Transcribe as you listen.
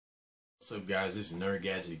What's up, guys? This is Nerd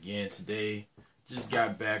Gadget again. Today, just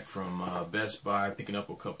got back from Best Buy, picking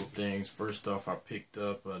up a couple things. First off, I picked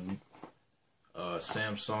up a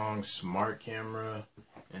Samsung smart camera,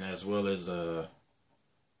 and as well as a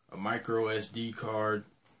micro SD card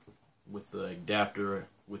with the adapter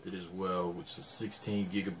with it as well, which is 16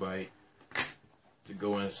 gigabyte to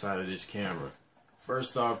go inside of this camera.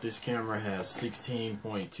 First off, this camera has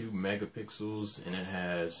 16.2 megapixels, and it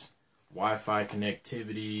has Wi-Fi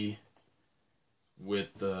connectivity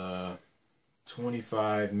with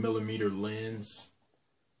 25 millimeter lens.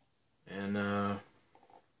 And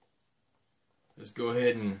let's go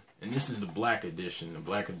ahead and this is the black edition. The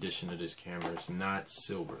black edition of this camera is not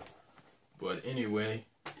silver. But anyway,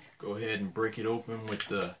 go ahead and break it open with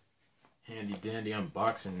the handy dandy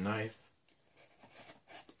unboxing knife.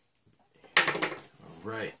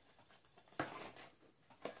 Alright.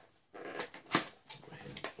 Go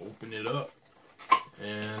ahead and open it up.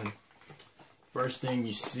 And first thing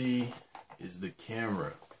you see is the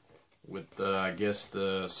camera with I guess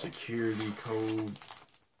the security code,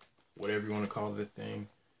 whatever you want to call that thing.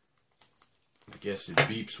 I guess it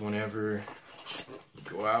beeps whenever you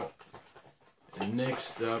go out. And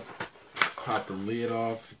next up, pop the lid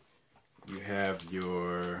off. You have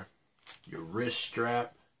your wrist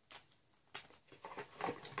strap,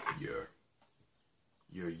 your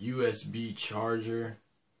USB charger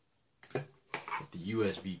with the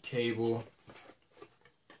USB cable.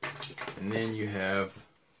 And then you have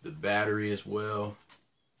the battery as well.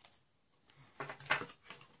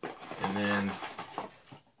 And then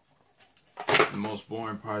the most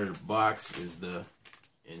boring part of the box is the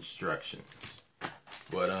instructions.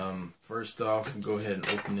 But first off, go ahead and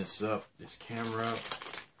open this up, this camera up.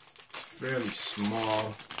 Fairly small.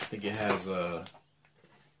 I think it has a,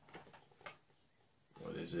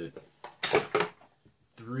 what is it?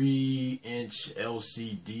 3-inch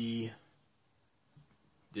LCD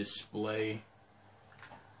display.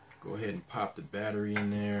 Go ahead and pop the battery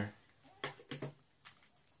in there.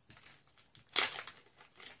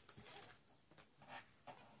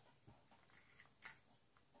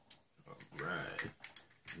 Alright.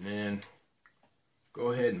 And then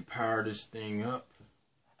go ahead and power this thing up.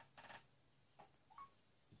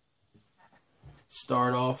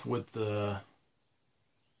 Start off with the,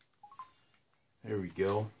 there we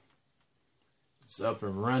go. It's up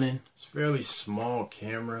and running. It's a fairly small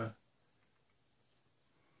camera.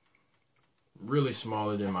 Really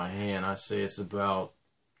smaller than my hand. I say it's about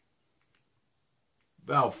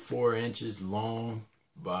 4 inches long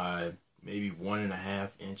by maybe 1.5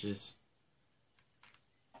 inches.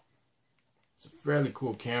 It's a fairly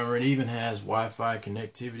cool camera. It even has Wi-Fi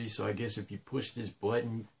connectivity, so I guess if you push this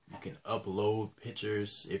button, you can upload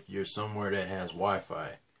pictures if you're somewhere that has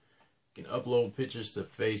Wi-Fi. You can upload pictures to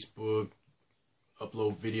Facebook,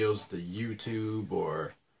 upload videos to YouTube,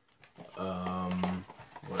 or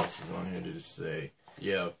what else is on here to say?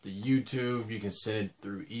 Yeah, the YouTube, you can send it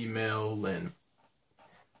through email and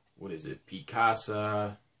what is it?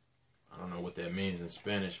 Picasa. I don't know what that means in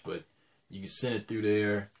Spanish, but you can send it through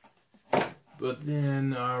there. But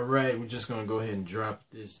then, alright, we're just gonna go ahead and drop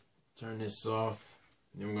this, turn this off.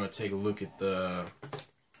 Then we're gonna take a look at the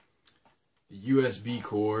USB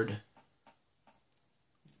cord,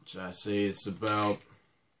 which I say it's about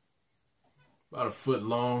a foot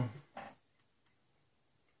long.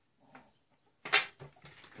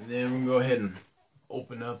 And then we can go ahead and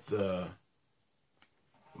open up the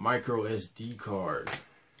micro SD card.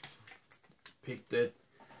 Picked it.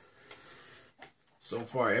 So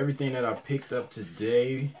far, everything that I picked up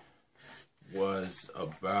today was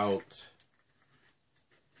about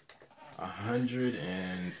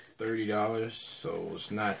 $130, so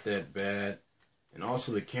it's not that bad. And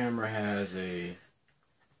also the camera has a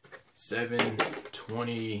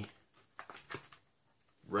 720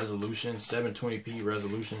 resolution, 720p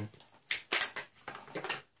resolution.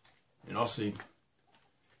 And also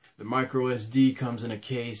the micro SD comes in a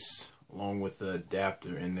case along with the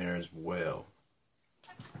adapter in there as well.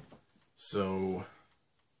 So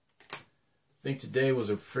I think today was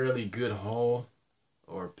a fairly good haul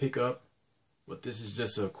or pickup, but this is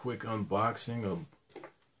just a quick unboxing of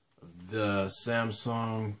the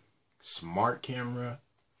Samsung smart camera,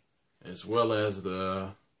 as well as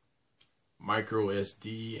the micro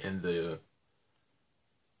SD and the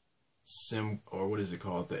SIM, or what is it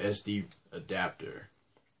called, the SD adapter.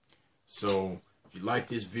 So if you like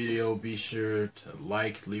this video, be sure to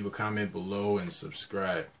like, leave a comment below, and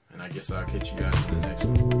subscribe. And I guess I'll catch you guys in the next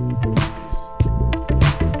one. Peace.